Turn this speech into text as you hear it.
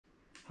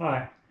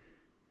Hi,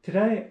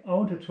 today I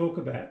want to talk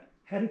about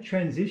how to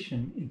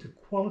transition into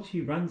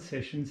quality run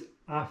sessions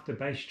after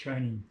base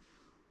training.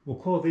 We'll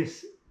call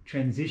this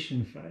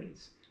transition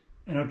phase,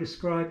 and I'll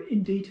describe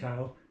in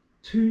detail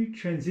 2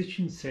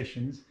 transition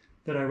sessions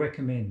that I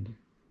recommend.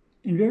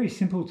 In very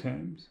simple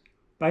terms,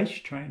 base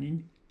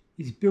training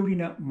is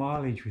building up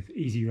mileage with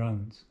easy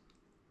runs.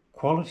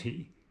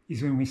 Quality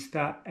is when we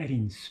start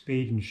adding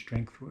speed and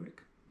strength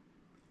work.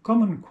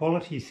 Common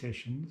quality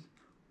sessions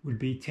would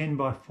be 10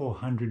 by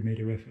 400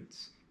 metre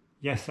efforts,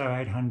 Yasso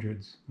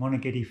 800s,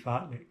 Moneghetti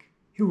fartlek,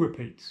 hill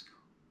repeats,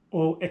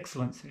 all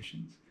excellent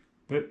sessions,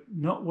 but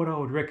not what I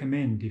would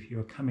recommend if you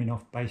are coming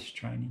off base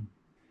training.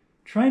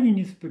 Training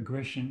is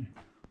progression.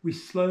 We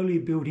slowly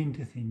build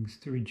into things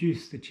to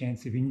reduce the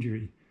chance of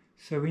injury,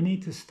 so we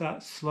need to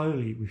start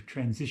slowly with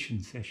transition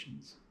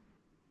sessions.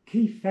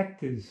 Key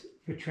factors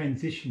for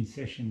transition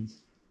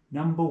sessions.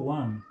 Number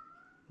 1,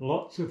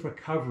 lots of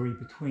recovery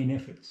between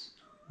efforts.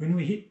 When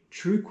we hit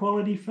true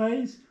quality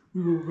phase,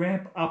 we will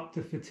ramp up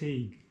the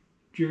fatigue.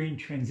 During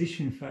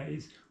transition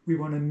phase, we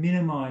want to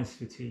minimize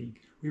fatigue.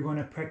 We want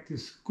to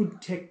practice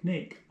good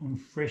technique on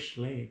fresh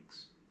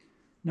legs.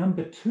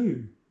 Number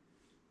 2,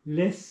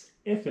 less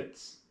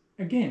efforts.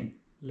 Again,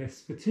 less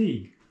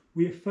fatigue.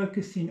 We are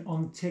focusing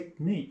on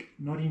technique,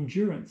 not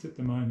endurance at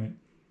the moment.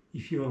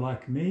 If you are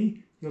like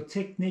me, your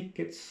technique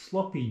gets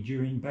sloppy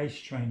during base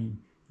training.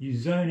 You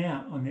zone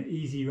out on the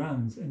easy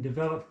runs and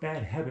develop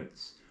bad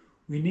habits.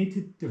 We need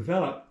to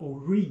develop or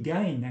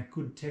regain that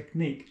good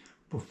technique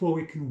before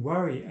we can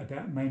worry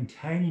about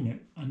maintaining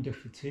it under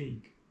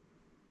fatigue.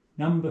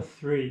 Number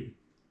 3,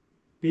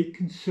 be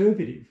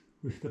conservative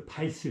with the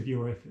pace of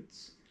your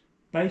efforts.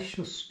 Base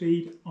your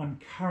speed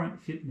on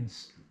current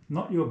fitness,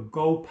 not your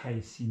goal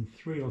pace in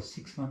 3 or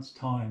 6 months'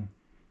 time.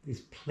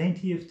 There's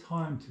plenty of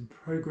time to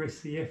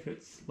progress the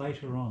efforts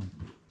later on.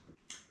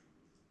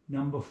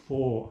 Number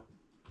 4,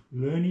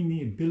 learning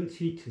the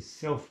ability to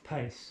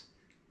self-pace.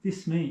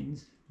 This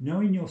means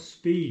knowing your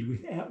speed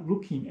without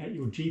looking at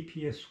your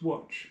GPS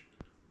watch.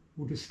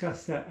 We'll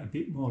discuss that a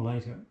bit more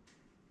later.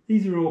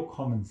 These are all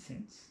common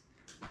sense,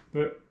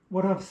 but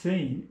what I've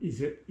seen is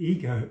that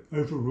ego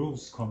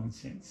overrules common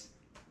sense,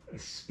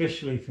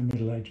 especially for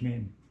middle-aged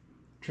men.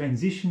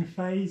 Transition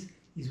phase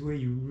is where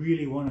you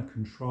really want to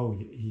control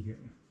your ego.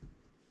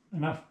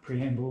 Enough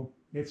preamble,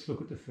 let's look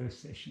at the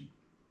first session.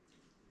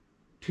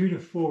 2 to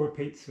 4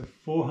 repeats of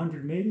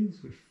 400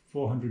 metres with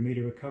 400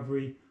 metre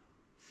recovery,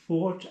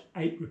 4 to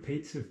 8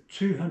 repeats of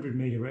 200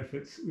 metre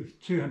efforts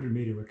with 200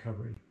 metre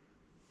recovery.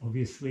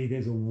 Obviously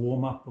there's a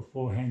warm-up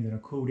beforehand and a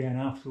cool-down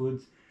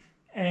afterwards,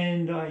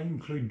 and I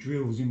include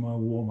drills in my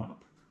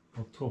warm-up.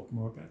 I'll talk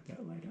more about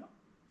that later.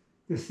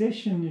 The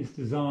session is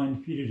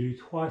designed for you to do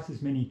twice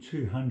as many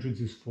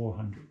 200s as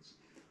 400s.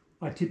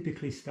 I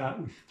typically start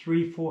with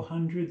 3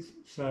 400s,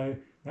 so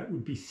that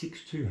would be 6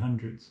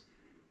 200s.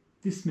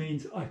 This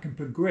means I can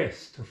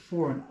progress to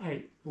 4 and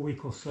 8 a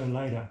week or so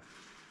later.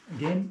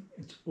 Again,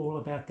 it's all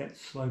about that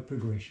slow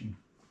progression.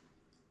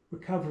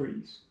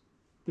 Recoveries.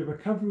 The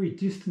recovery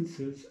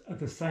distances are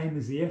the same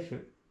as the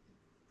effort,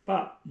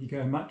 but you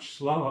go much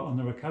slower on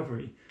the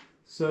recovery,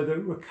 so the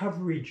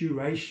recovery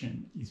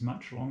duration is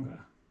much longer.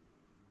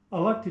 I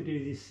like to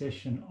do this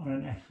session on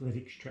an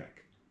athletics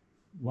track.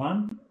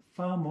 One,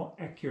 far more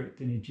accurate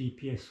than a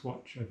GPS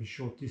watch over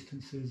short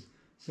distances,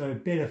 so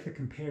better for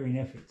comparing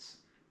efforts.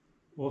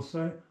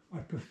 Also, I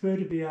prefer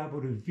to be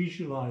able to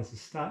visualize the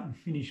start and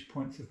finish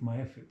points of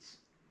my efforts.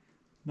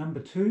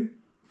 Number 2,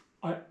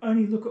 I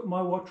only look at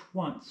my watch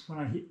once when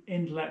I hit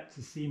end lap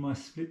to see my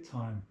split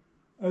time.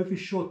 Over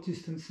short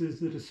distances,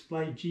 the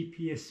displayed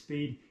GPS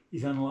speed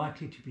is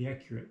unlikely to be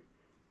accurate.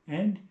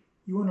 And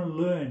you want to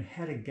learn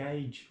how to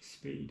gauge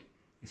speed,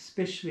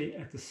 especially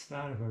at the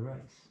start of a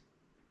race.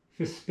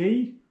 For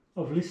speed,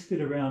 I've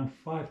listed around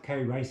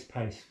 5k race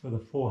pace for the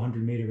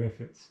 400 metre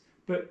efforts,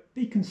 but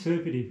be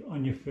conservative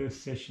on your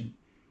first session.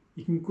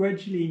 You can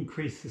gradually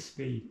increase the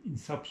speed in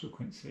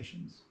subsequent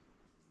sessions.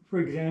 For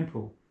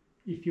example,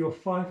 if your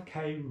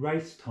 5k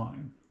race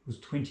time was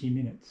 20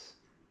 minutes,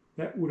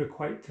 that would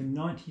equate to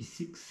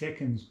 96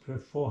 seconds per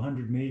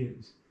 400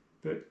 metres,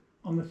 but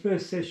on the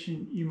first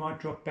session you might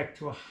drop back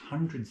to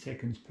 100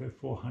 seconds per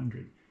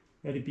 400.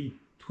 That'd be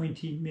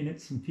 20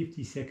 minutes and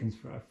 50 seconds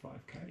for a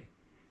 5k.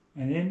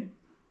 And then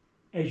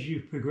as you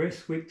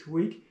progress week to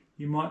week,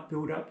 you might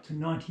build up to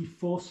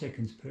 94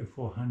 seconds per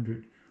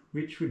 400,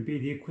 which would be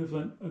the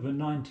equivalent of a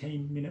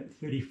 19-minute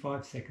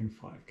 35-second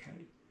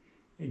 5k.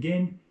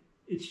 Again,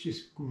 it's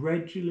just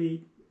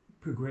gradually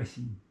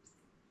progressing.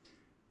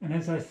 And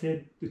as I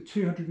said, the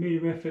 200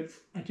 metre efforts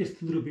are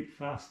just a little bit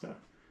faster.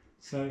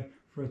 So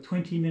for a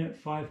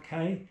 20-minute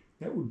 5k,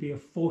 that would be a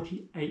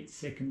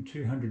 48-second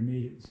 200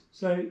 metres.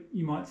 So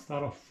you might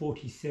start off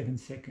 47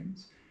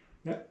 seconds.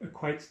 That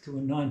equates to a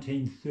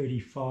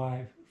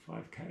 1935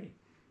 5k.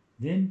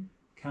 Then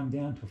come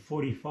down to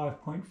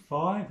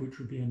 45.5, which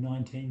would be a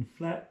 19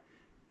 flat,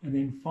 and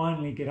then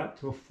finally get up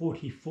to a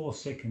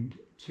 44-second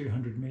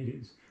 200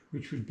 metres,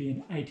 which would be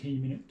an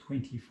 18-minute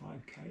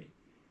 25k.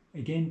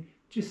 Again,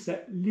 just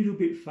that little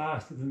bit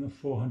faster than the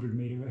 400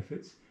 metre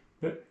efforts,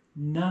 but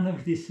None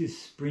of this is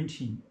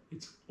sprinting,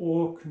 it's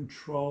all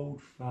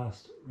controlled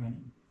fast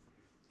running.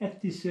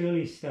 At this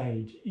early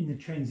stage, in the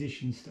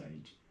transition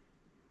stage,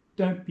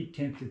 don't be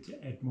tempted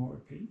to add more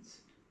repeats.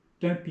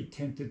 Don't be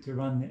tempted to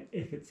run the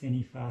efforts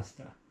any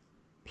faster.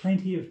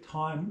 Plenty of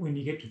time when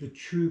you get to the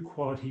true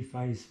quality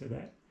phase for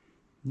that.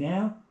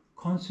 Now,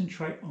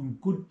 concentrate on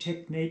good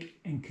technique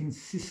and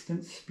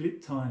consistent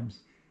split times.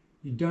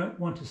 You don't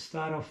want to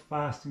start off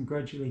fast and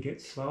gradually get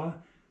slower.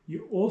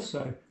 You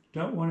also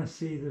don't want to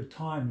see the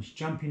times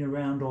jumping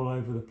around all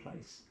over the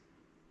place.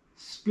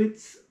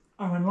 Splits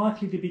are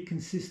unlikely to be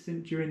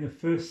consistent during the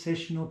first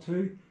session or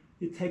two.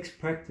 It takes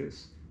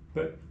practice,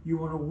 but you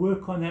want to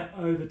work on that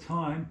over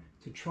time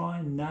to try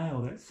and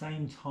nail that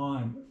same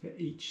time for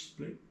each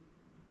split.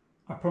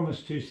 I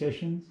promised 2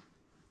 sessions.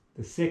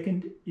 The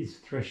second is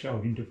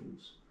threshold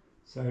intervals.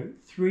 So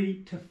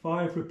 3 to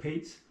 5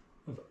 repeats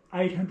of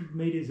 800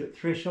 meters at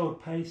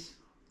threshold pace,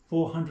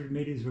 400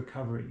 meters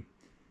recovery.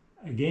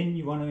 Again,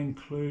 you want to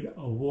include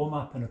a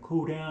warm-up and a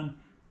cool-down,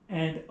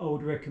 and I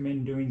would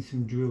recommend doing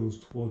some drills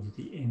towards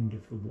the end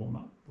of the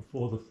warm-up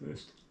before the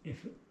first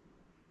effort.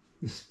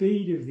 The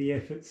speed of the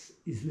efforts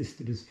is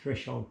listed as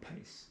threshold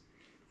pace.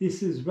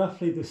 This is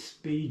roughly the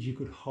speed you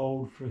could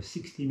hold for a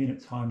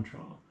 60-minute time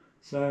trial.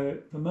 So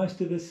for most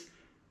of us,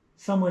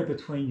 somewhere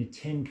between your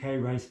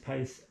 10k race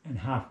pace and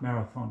half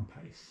marathon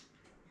pace.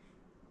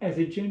 As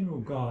a general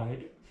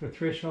guide, for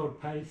threshold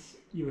pace,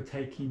 you are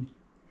taking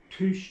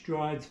 2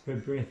 strides per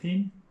breath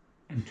in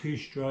and 2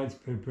 strides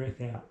per breath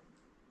out.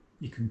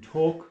 You can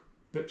talk,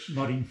 but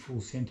not in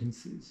full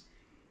sentences.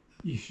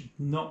 You should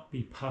not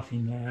be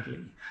puffing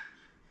loudly.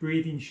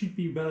 Breathing should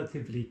be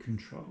relatively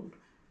controlled.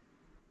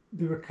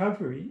 The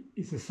recovery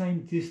is the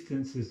same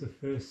distance as the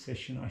first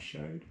session I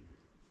showed,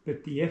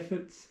 but the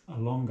efforts are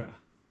longer,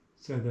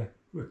 so the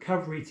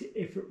recovery to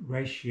effort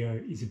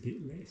ratio is a bit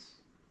less.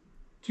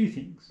 2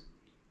 things.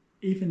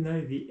 Even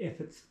though the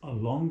efforts are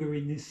longer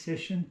in this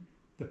session,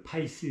 the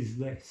pace is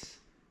less,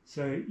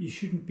 so you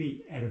shouldn't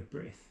be out of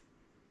breath.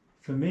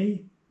 For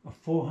me, a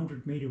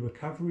 400 meter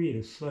recovery at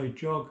a slow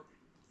jog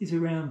is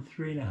around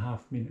 3.5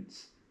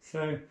 minutes,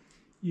 so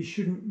you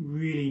shouldn't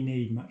really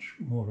need much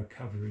more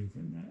recovery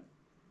than that.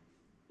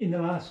 In the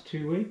last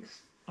 2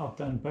 weeks, I've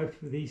done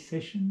both of these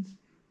sessions,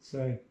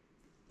 so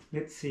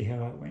let's see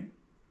how it went.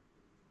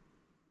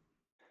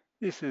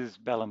 This is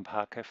Ballon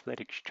Park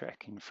Athletics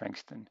track in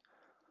Frankston.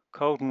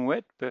 Cold and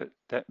wet, but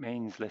that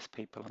means less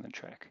people on the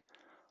track.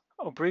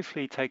 I'll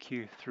briefly take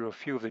you through a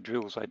few of the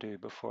drills I do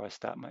before I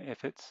start my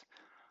efforts.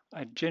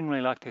 I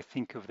generally like to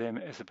think of them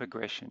as a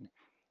progression,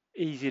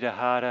 easy to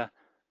harder,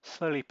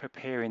 slowly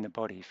preparing the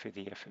body for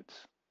the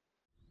efforts.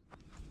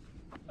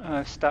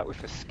 Start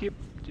with a skip,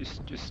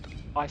 just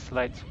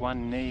isolates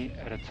one knee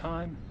at a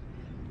time.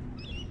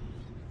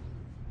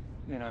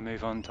 Then I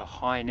move on to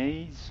high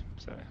knees,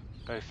 so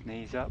both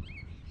knees up.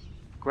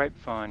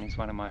 Grapevine is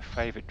one of my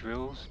favorite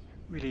drills,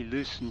 really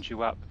loosens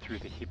you up through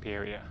the hip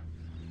area.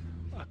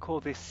 I call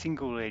this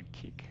single leg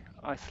kick,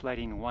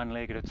 isolating one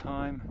leg at a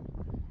time,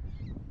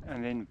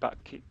 and then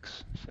butt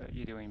kicks, so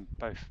you're doing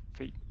both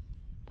feet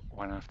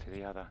one after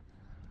the other.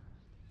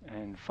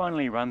 And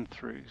finally run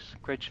throughs,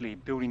 gradually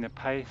building the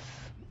pace,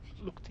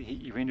 look to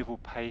hit your interval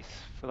pace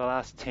for the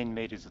last 10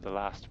 meters of the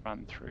last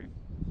run through.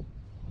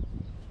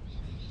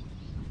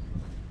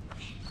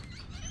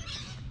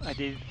 I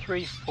did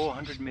 3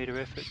 400 meter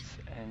efforts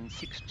and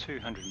 6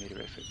 200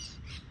 meter efforts.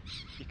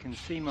 You can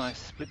see my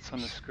splits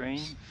on the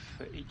screen.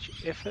 For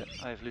each effort,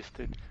 I've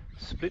listed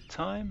split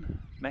time,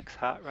 max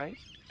heart rate,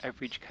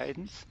 average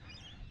cadence,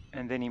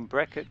 and then in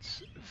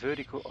brackets,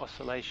 vertical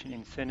oscillation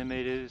in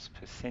centimeters,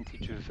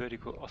 percentage of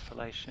vertical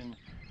oscillation,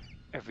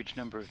 average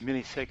number of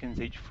milliseconds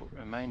each foot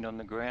remained on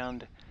the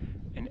ground,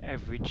 and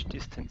average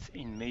distance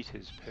in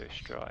meters per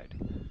stride.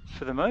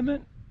 For the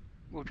moment,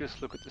 we'll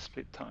just look at the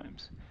split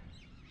times.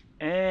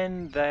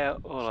 And they are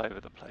all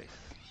over the place.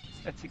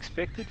 That's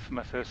expected for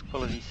my first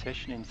quality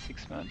session in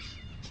 6 months.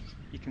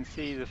 You can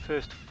see the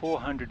first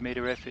 400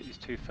 meter effort is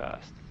too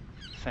fast.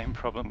 Same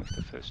problem with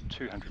the first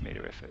 200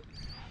 meter effort.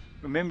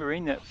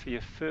 Remembering that for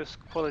your first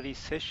quality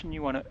session,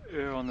 you want to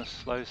err on the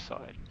slow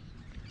side.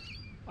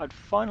 I'd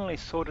finally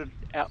sorted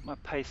out my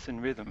pace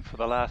and rhythm for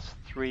the last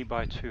 3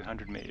 by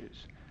 200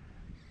 meters.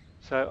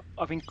 So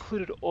I've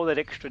included all that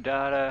extra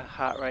data,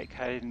 heart rate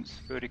cadence,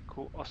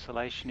 vertical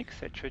oscillation,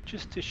 etc.,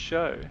 just to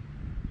show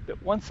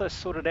that once I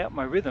sorted out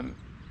my rhythm,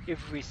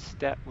 every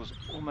stat was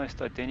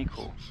almost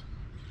identical,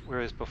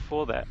 whereas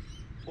before that,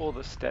 all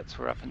the stats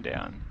were up and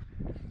down.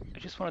 I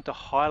just wanted to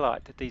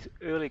highlight that these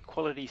early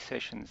quality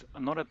sessions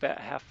are not about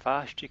how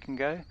fast you can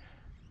go,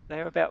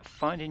 they're about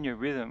finding your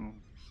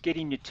rhythm,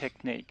 getting your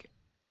technique,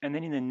 and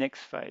then in the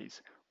next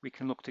phase, we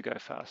can look to go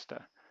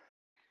faster.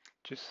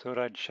 Just thought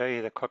I'd show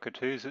you the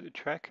cockatoos at the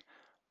track.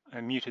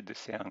 I muted the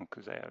sound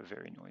because they are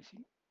very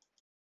noisy.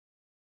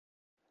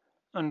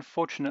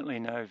 Unfortunately,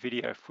 no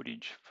video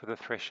footage for the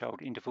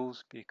threshold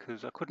intervals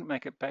because I couldn't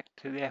make it back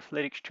to the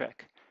athletics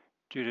track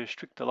due to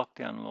stricter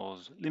lockdown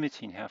laws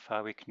limiting how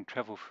far we can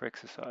travel for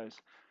exercise.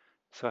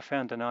 So I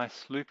found a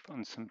nice loop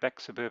on some back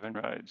suburban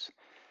roads.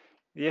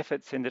 The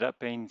efforts ended up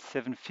being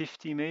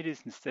 750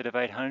 meters instead of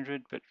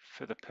 800, but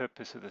for the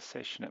purpose of the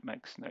session, it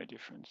makes no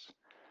difference.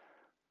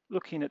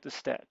 Looking at the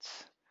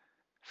stats,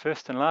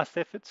 first and last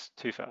efforts,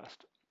 too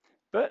fast.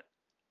 But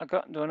I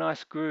got into a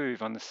nice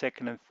groove on the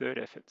second and third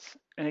efforts.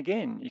 And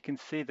again, you can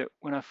see that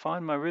when I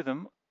find my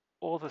rhythm,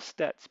 all the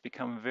stats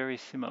become very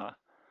similar.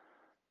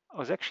 I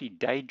was actually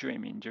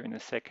daydreaming during the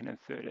second and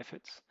third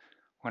efforts.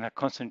 When I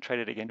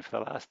concentrated again for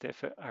the last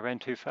effort, I ran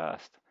too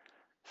fast.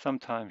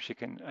 Sometimes you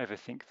can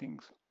overthink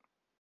things.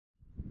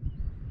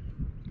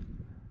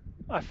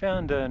 I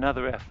found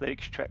another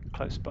athletics track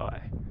close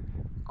by.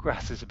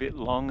 Grass is a bit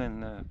long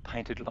and the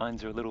painted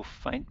lines are a little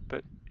faint,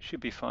 but should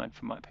be fine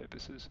for my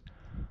purposes.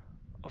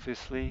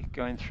 Obviously,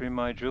 going through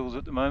my drills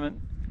at the moment.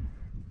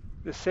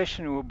 The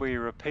session will be a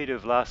repeat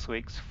of last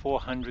week's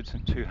 400s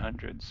and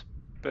 200s,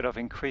 but I've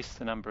increased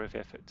the number of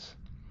efforts.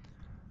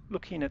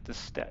 Looking at the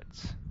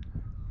stats,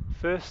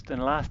 first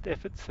and last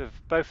efforts of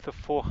both the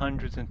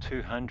 400s and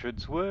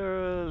 200s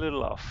were a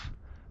little off,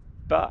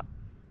 but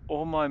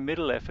all my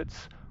middle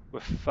efforts were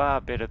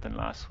far better than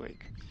last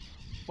week.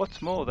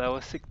 What's more, they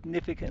were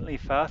significantly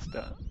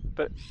faster,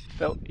 but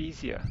felt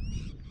easier,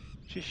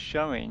 just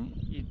showing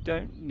you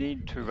don't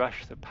need to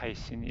rush the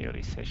pace in the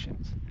early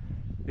sessions.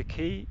 The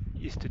key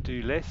is to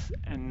do less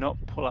and not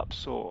pull up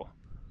sore,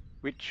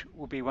 which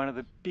will be one of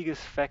the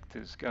biggest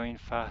factors going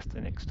faster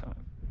next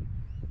time.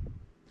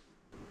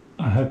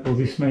 I hope all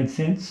this made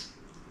sense.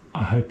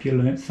 I hope you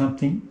learnt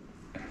something.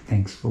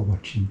 Thanks for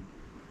watching.